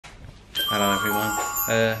Hello everyone.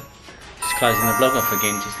 Just closing the vlog off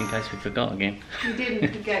again, just in case we forgot again. You didn't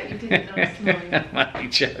forget, you didn't last morning. I'm only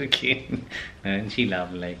joking. Isn't she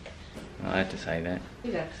lovely? I had to say that.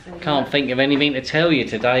 You'd have to say Can't that. think of anything to tell you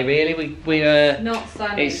today, really. Not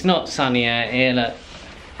sunny. It's not sunny out here. Look.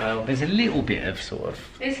 Well, there's a little bit of sort of.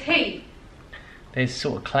 There's heat. There's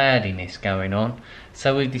sort of cloudiness going on,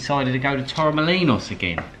 so we've decided to go to Torremolinos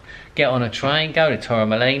again. Get on a train, go to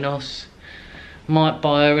Torremolinos. Might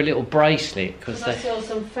buy her a little bracelet because I saw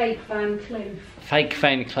some fake Van Cleef. Fake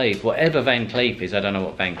Van Cleef, whatever Van Cleef is. I don't know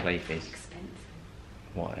what Van Cleef is. Expensive.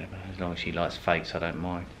 Whatever, as long as she likes fakes, I don't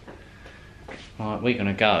mind. Right, we're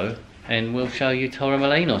gonna go and we'll show you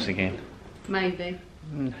Torremolinos again. Maybe.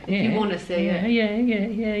 Yeah. If you want to see it.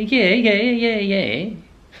 Yeah.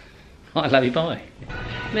 Right, love you, bye.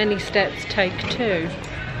 Many steps take two.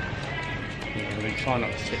 Yeah, we try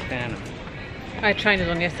not to sit down. I had trainers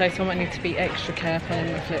on yesterday, so I might need to be extra careful on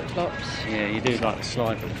the flip-flops. Yeah, you do like to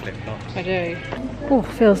slide with the flip-flops. I do. Oh,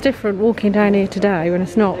 feels different walking down here today when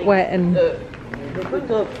it's not wet and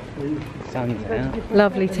Sun's out.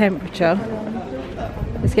 lovely temperature.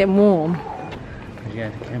 It's getting warm. Yeah,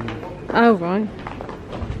 the camera. Oh, right.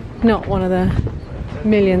 Not one of the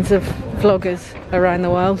millions of vloggers around the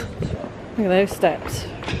world. Look at those steps.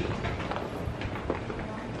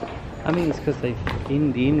 I mean, it's because the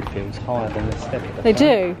infield's higher than the step at the They front.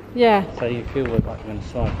 do, yeah. So you feel like you're going to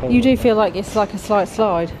slide forward. You do feel like it's like a slight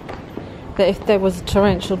slide. That if there was a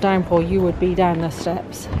torrential downpour, you would be down the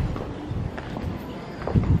steps.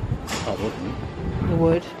 I wouldn't. You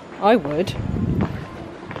would. I would.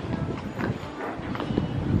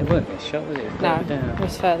 It weren't this shot, was it? No, Further down. it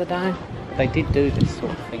was further down. They did do this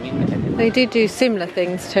sort of thing in there, didn't They did do similar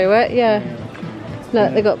things to it, yeah.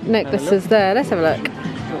 Look, they've got necklaces there. Let's have a look.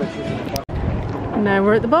 Now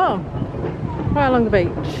we're at the bottom, right along the beach.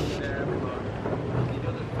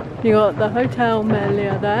 You got the Hotel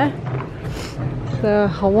Melia there, the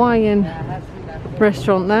Hawaiian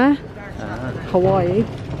restaurant there, Hawaii.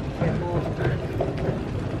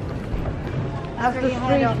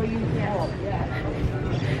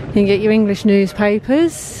 You can get your English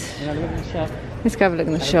newspapers. You know, look at the shop. Let's go have a look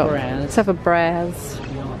in the shop. browse. Let's have a browse. Do you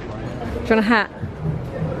want a hat?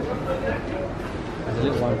 There's a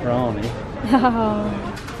little one for Arnie.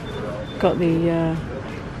 Got the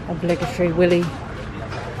obligatory willy.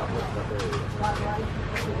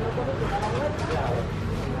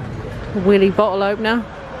 Willy bottle opener.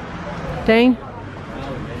 Dean?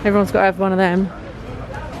 Everyone's got to have one of them.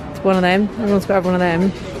 It's one of them. Everyone's got to have one of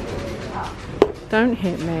them. Don't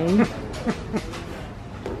hit me.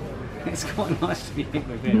 It's quite nice to be hit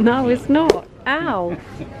with it. No, it's not. Ow.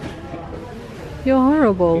 You're You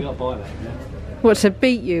horrible. got to buy that, yeah? What, to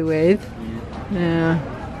beat you with? Yeah.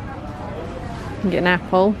 You can get an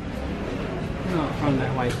apple. No, I've thrown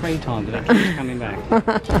that away 3 times, but it keeps coming back.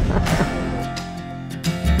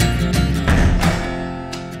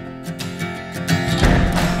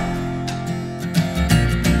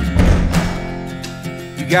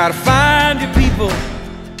 You gotta find your people,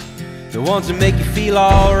 the ones that make you feel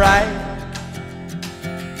alright,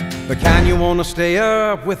 the kind you wanna stay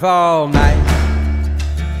up with all night.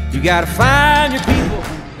 You gotta find your people.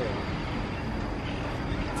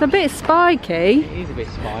 It's a bit spiky. It is a bit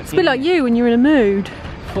spiky. It's a bit like you when you're in a mood.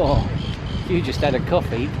 Oh, you just had a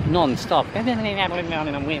coffee non-stop. We went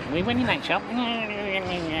in that shop. I'm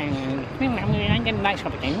getting that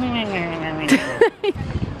shop again.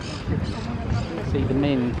 See, the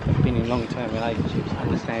men have been in long-term relationships,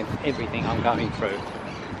 understand everything I'm going through.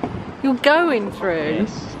 You're going through?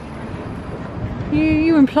 Yes.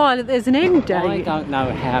 You imply that there's an end date. I don't know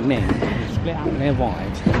how men can split up with their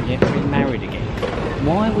wives and yet be married again.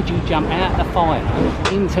 Why would you jump out the fire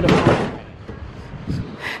into the fire?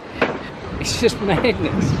 It's just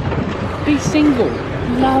madness. Be single.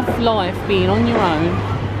 Love life being on your own.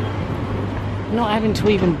 Not having to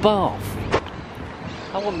even bath.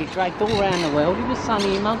 I want me dragged all around the world. It was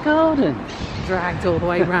sunny in my garden. Dragged all the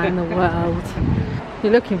way around the world.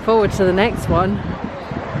 You're looking forward to the next one.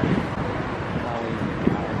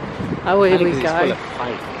 Oh, here we It's full go. of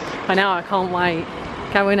fakes. I know, I can't wait.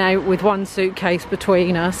 Going out with 1 suitcase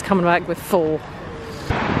between us, coming back with 4.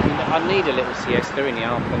 I need a little siesta in the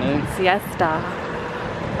afternoon. Siesta.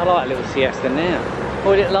 I like a little siesta now.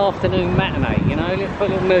 Or a little afternoon matinee, you know, put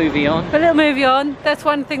a little movie on. A little movie on. That's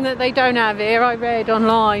one thing that they don't have here. I read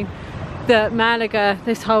online that Malaga,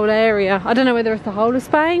 this whole area, I don't know whether it's the whole of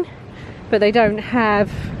Spain, but they don't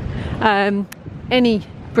have any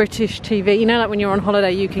British TV. You know, like when you're on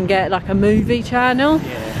holiday you can get like a movie channel.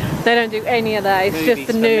 Yeah. They don't do any of that. It's Movies just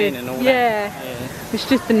the for news. men and all Yeah. that. Yeah. It's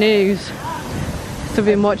just the news. So I've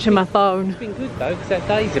been watching my phone. It's been good though, because their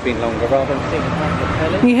days have been longer rather than sitting in front of the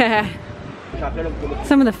telly. Yeah.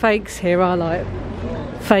 Some of the fakes here are like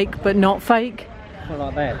fake but not fake. Well,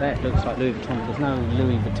 like that looks like Louis Vuitton. There's no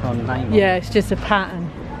Louis Vuitton name on it. Yeah, it's just a pattern.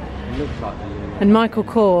 It looks like the Louis. And Michael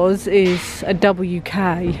Kors is a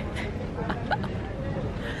WK.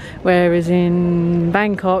 Whereas in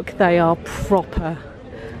Bangkok they are proper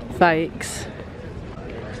fakes.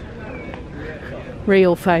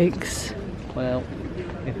 Real fakes. Well,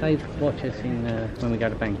 if they watch us in when we go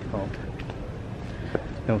to Bangkok,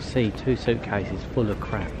 they'll see 2 suitcases full of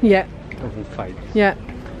crap. Yeah. Of all fakes. Yeah.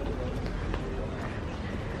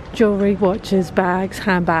 Jewellery, watches, bags,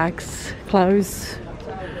 handbags, clothes.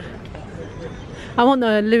 I want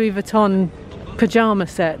the Louis Vuitton pyjama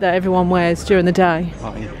set that everyone wears during the day.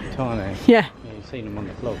 Oh, in Thailand. Yeah. Yeah, you've seen them on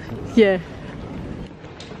the vlog. Yeah.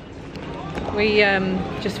 We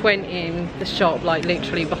just went in the shop, like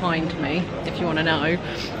literally behind me, if you want to know,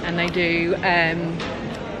 and they do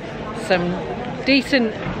some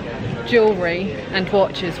decent jewellery and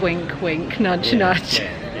watches. Wink, wink, nudge, nudge.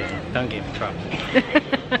 Yeah. Don't get in trouble.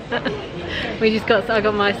 I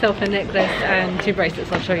got myself a necklace and 2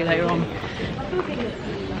 bracelets. I'll show you later on.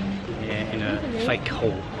 Yeah, in a fake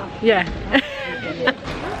hole. Yeah.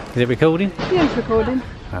 Is it recording? Yeah, it's recording.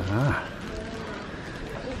 Ah.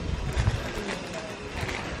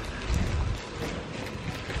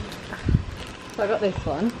 So I got this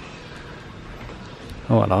one.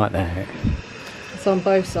 Oh, I like that. It's on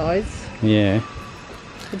both sides. Yeah.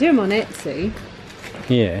 I do them on Etsy.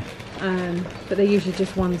 Yeah. But they're usually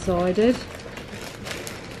just one-sided.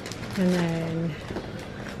 And then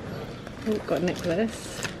got a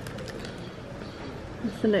necklace.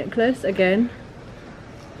 That's the necklace again.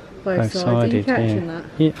 Both sides. Are you catching that?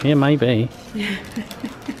 Yeah, maybe.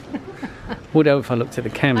 Would help if I looked at the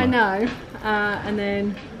camera. I know. And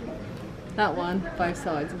then that one, both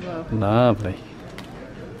sides as well. Lovely.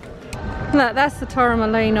 Look, that's the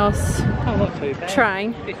Torremolinos Oh, not too bad.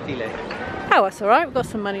 train. 50 left. Oh, that's alright. We've got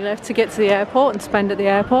some money left to get to the airport and spend at the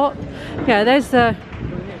airport. Yeah, there's the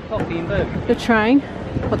Coffee and booze. the train.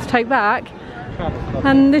 What to take back. Travel coffee.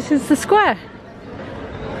 And this is the square.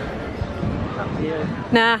 Up to you.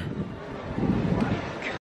 Nah.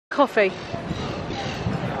 Coffee.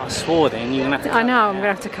 I swore then you're going to have to. I know, I'm going to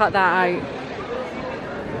have to cut that out.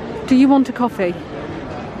 Do you want a coffee?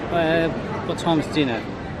 What time's dinner?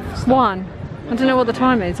 One. I don't know what the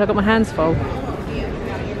time is. I've got my hands full.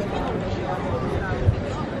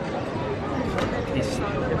 It's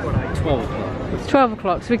 12 o'clock. It's 12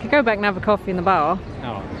 o'clock, so we could go back and have a coffee in the bar.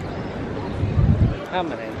 Oh. How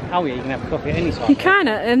many? Oh yeah, you can have a coffee at any time. You can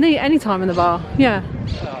at any time in the bar, yeah.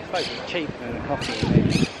 Oh, I suppose it's cheaper than a coffee.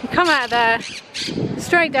 You come out of there,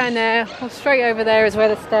 straight down there, or straight over there is where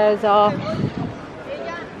the stairs are.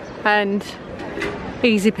 And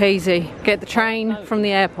easy peasy, get the train from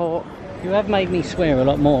the airport. You have made me swear a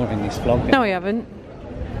lot more in this vlog. No, I haven't.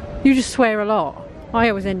 You just swear a lot. I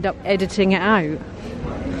always end up editing it out.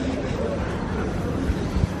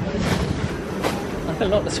 I've a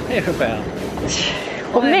lot to swear about.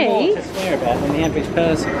 Well, I have me? more to swear about than the average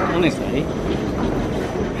person, honestly.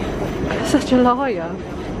 Such a liar.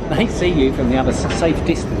 They see you from the other safe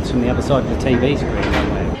distance from the other side of the TV screen,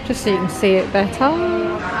 don't they? Just so you can see it better.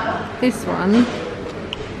 This one,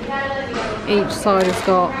 each side has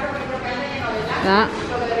got that.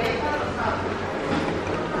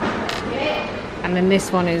 And then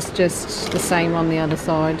this one is just the same on the other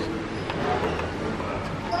side.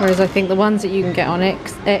 Whereas I think the ones that you can get on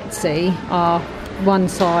Etsy are, one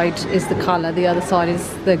side is the colour, the other side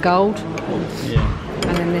is the gold. Yeah.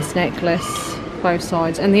 And then this necklace, both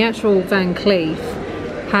sides. And the actual Van Cleef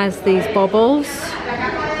has these bobbles.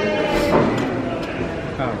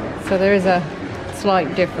 So there is a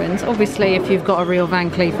slight difference. Obviously if you've got a real Van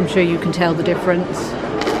Cleef, I'm sure you can tell the difference.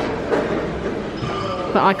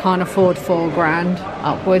 But I can't afford £4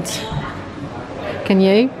 upwards. Can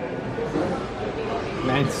you?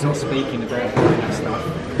 Man's not speaking about that stuff.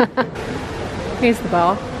 Here's the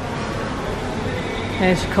bar.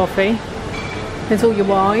 There's your coffee. There's all your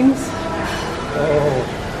wines.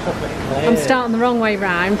 Oh, I'm starting the wrong way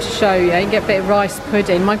round to show you. You get a bit of rice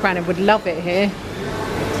pudding. My granny would love it here.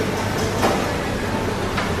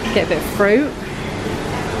 Get a bit of fruit.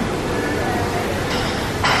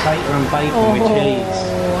 Potato and bacon with cheese.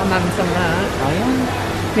 I'm having some of that. Oh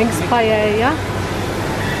yeah? Mixed paella.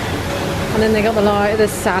 And then they got the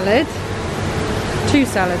salad. 2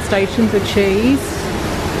 salad stations with cheese.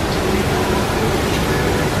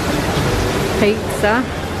 Pizza.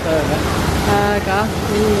 Burger.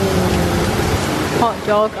 Hot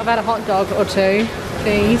dog. I've had a hot dog or 2,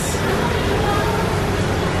 please.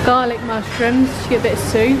 Garlic mushrooms, you get a bit of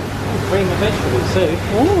soup. Cream of vegetable soup.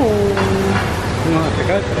 Ooh. You might have to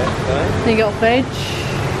go for that today. Then you got veg.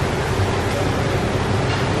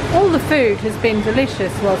 All the food has been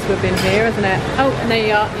delicious whilst we've been here, hasn't it? Oh, and there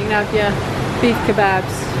you are. You can have your beef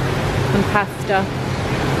kebabs and pasta.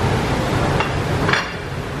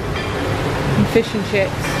 And fish and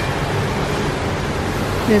chips.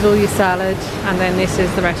 There's all your salad, and then this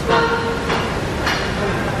is the restaurant.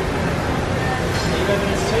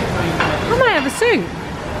 I might have a soup.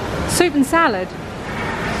 Soup and salad.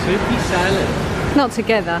 Soupy salad. Not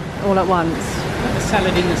together, all at once. Not the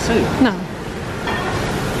salad in the soup. No.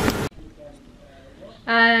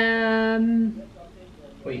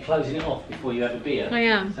 Well, you're closing it off before you have a beer. I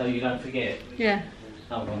am. So you don't forget. Yeah.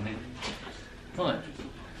 Hold on then. Right.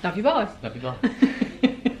 Love you, bye. Love you, bye.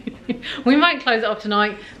 We might close it off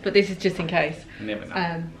tonight, but this is just in case. You never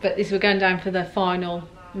know. But we're going down for the final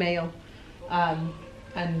meal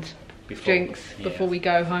and drinks before we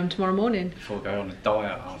go home tomorrow morning. Before we go on a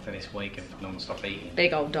diet after this week of non-stop eating.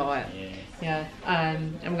 Big old diet. Yeah.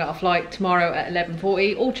 And we've got a flight tomorrow at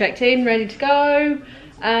 11:40. All checked in, ready to go.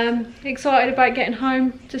 Excited about getting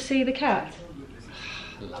home to see the cat.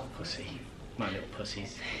 I love pussy. My little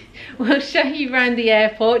pussies. We'll show you around the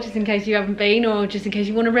airport just in case you haven't been, or just in case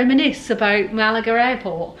you want to reminisce about Malaga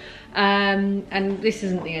airport. And this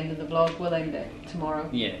isn't the end of the vlog, we'll end it tomorrow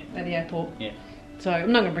at the airport. Yeah. So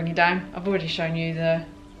I'm not going to bring you down, I've already shown you the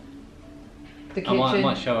kitchen. I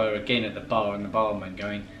might show her again at the bar, and the barman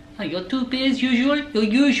going, "Hey, you're too big as usual, your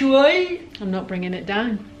usual." I'm not bringing it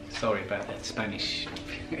down. Sorry about that Spanish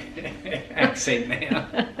accent there.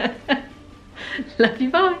 Love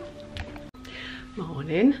you, bye.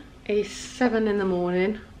 Morning. It's 7 in the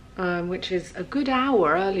morning, which is a good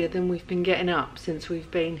hour earlier than we've been getting up since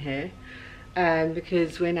we've been here,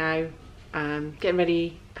 because we're now getting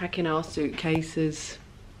ready, packing our suitcases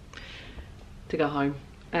to go home.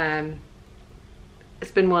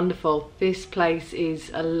 It's been wonderful. This place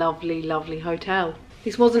is a lovely, lovely hotel.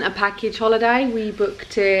 This wasn't a package holiday. We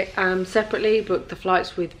booked it separately, booked the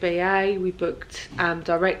flights with BA, we booked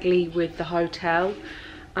directly with the hotel.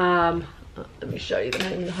 Let me show you the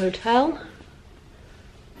name of the hotel.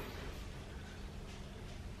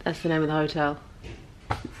 That's the name of the hotel.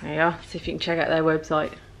 There you are. See if you can check out their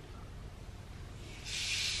website.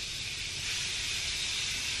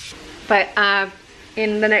 But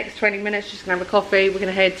in the next 20 minutes, just gonna have a coffee. We're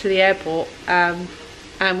gonna head to the airport, and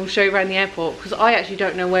we'll show you around the airport, because I actually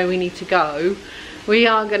don't know where we need to go. We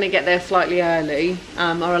are gonna get there slightly early.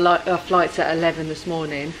 Our flight's at 11 this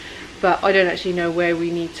morning. But I don't actually know where we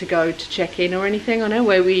need to go to check in or anything. I know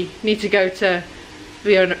where we need to go to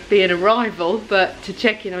be an arrival, but to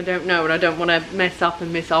check in I don't know, and I don't want to mess up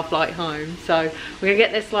and miss our flight home. So we're going to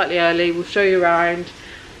get there slightly early, we'll show you around.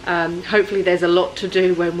 Hopefully there's a lot to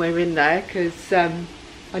do when we're in there, because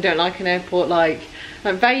I don't like an airport like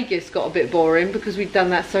Vegas. Got a bit boring because we've done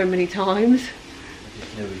that so many times. I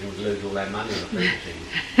just knew we would lose all that money on the food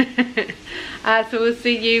things. So we'll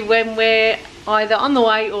see you when we're either on the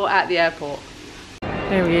way or at the airport.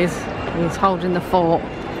 There he is. He's holding the fort.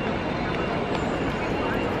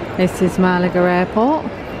 This is Malaga Airport.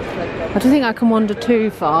 I don't think I can wander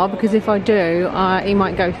too far, because if I do, he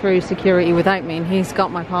might go through security without me, and he's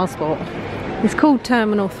got my passport. It's called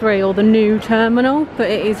Terminal 3, or the new terminal,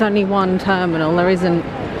 but it is only one terminal. There isn't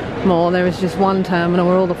more. There is just one terminal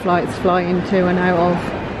where all the flights fly into and out of.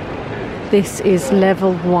 This is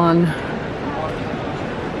level 1.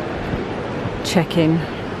 Check-in.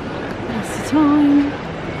 That's the time.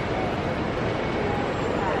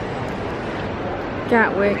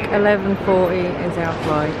 Gatwick, 11:40 is our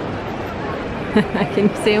flight. Can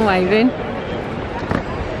you see him waving?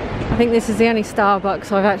 I think this is the only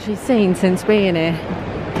Starbucks I've actually seen since being here.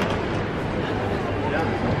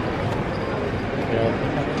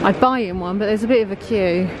 I'd buy him one, but there's a bit of a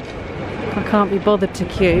queue. I can't be bothered to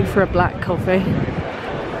queue for a black coffee.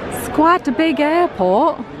 It's quite a big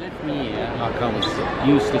airport. Like I was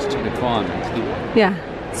useless to requirements. Yeah,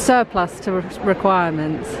 surplus to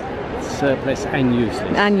requirements. Surplus and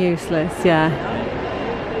useless. And useless, yeah.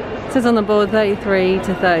 It says on the board 33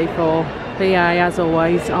 to 34. BA, as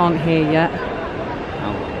always, aren't here yet.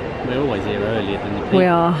 Oh, we're always here earlier than the people. We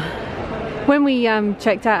are. When we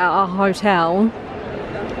checked out at our hotel,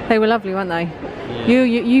 they were lovely, weren't they? Yeah.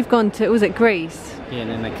 You've gone to, was it Greece? Yeah, and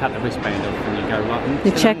then they cut the wristband off and you go, right,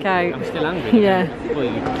 you check out. I'm still hungry. Yeah. Well,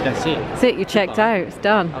 that's it. That's it, you checked out, it's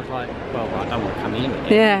done. I was like, well, I don't want to come in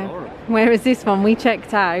again. Yeah. Whereas this one, we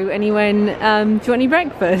checked out and he went, do you want any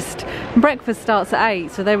breakfast? And breakfast starts at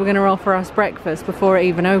 8, so they were going to offer us breakfast before it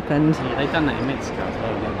even opened. Yeah, they've done that in Mexico as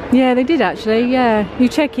well, didn't they? Yeah, they did actually, yeah. You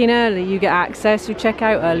check in early, you get access. You check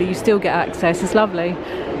out early, you still get access. It's lovely.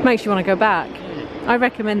 Makes you want to go back. I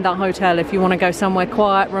recommend that hotel if you want to go somewhere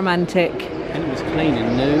quiet, romantic. And it was clean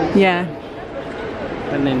and new. Yeah.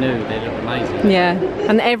 And they're new, they look amazing. Yeah,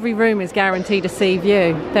 and every room is guaranteed a sea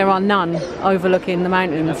view. There are none overlooking the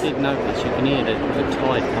mountains. I did notice you can hear the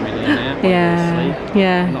tide coming in and out. Yeah, Asleep.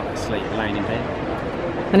 yeah. Not asleep, laying in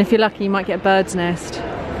bed. And if you're lucky, you might get a bird's nest.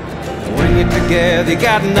 When you're together, you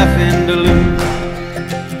got nothing to lose.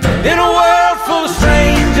 In a world full of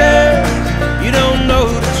strangers, you don't know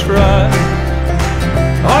who to trust.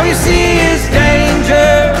 All you see is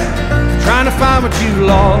danger, trying to find what you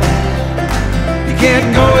lost. You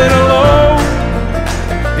can't go it alone,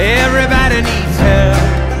 everybody needs help.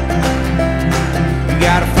 You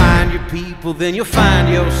gotta find your people, then you'll find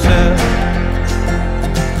yourself.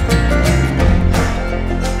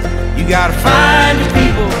 You gotta find your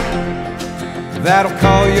people that'll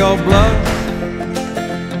call your bluff,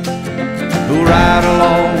 who'll ride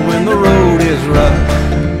along when the road is rough.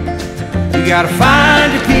 You gotta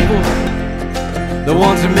find your people, the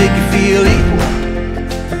ones that make you feel equal.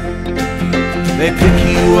 They pick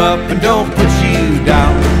you up and don't put you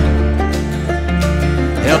down,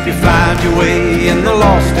 help you find your way in the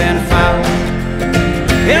lost and found.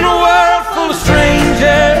 In a world full of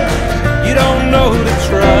strangers, you don't know who to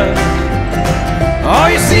trust. All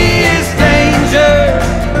you see is danger,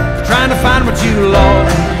 trying to find what you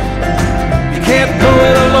lost. You can't go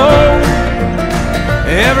it alone,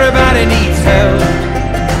 everybody needs help.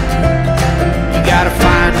 You gotta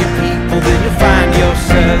find your people, then you'll find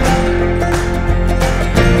yourself.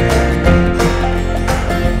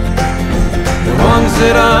 The ones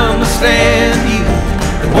that understand you,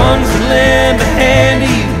 the ones that lend a hand to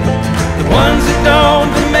you, the ones that don't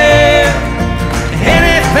demand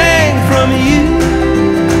anything from you.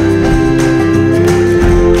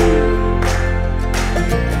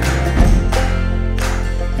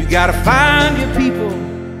 You gotta find your people,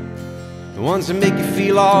 the ones that make you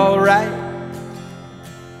feel alright,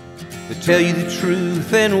 that tell you the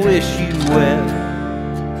truth and wish you well.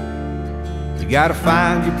 You gotta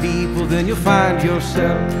find your people, then you'll find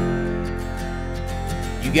yourself.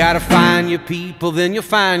 You gotta find your people, then you'll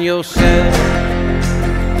find yourself.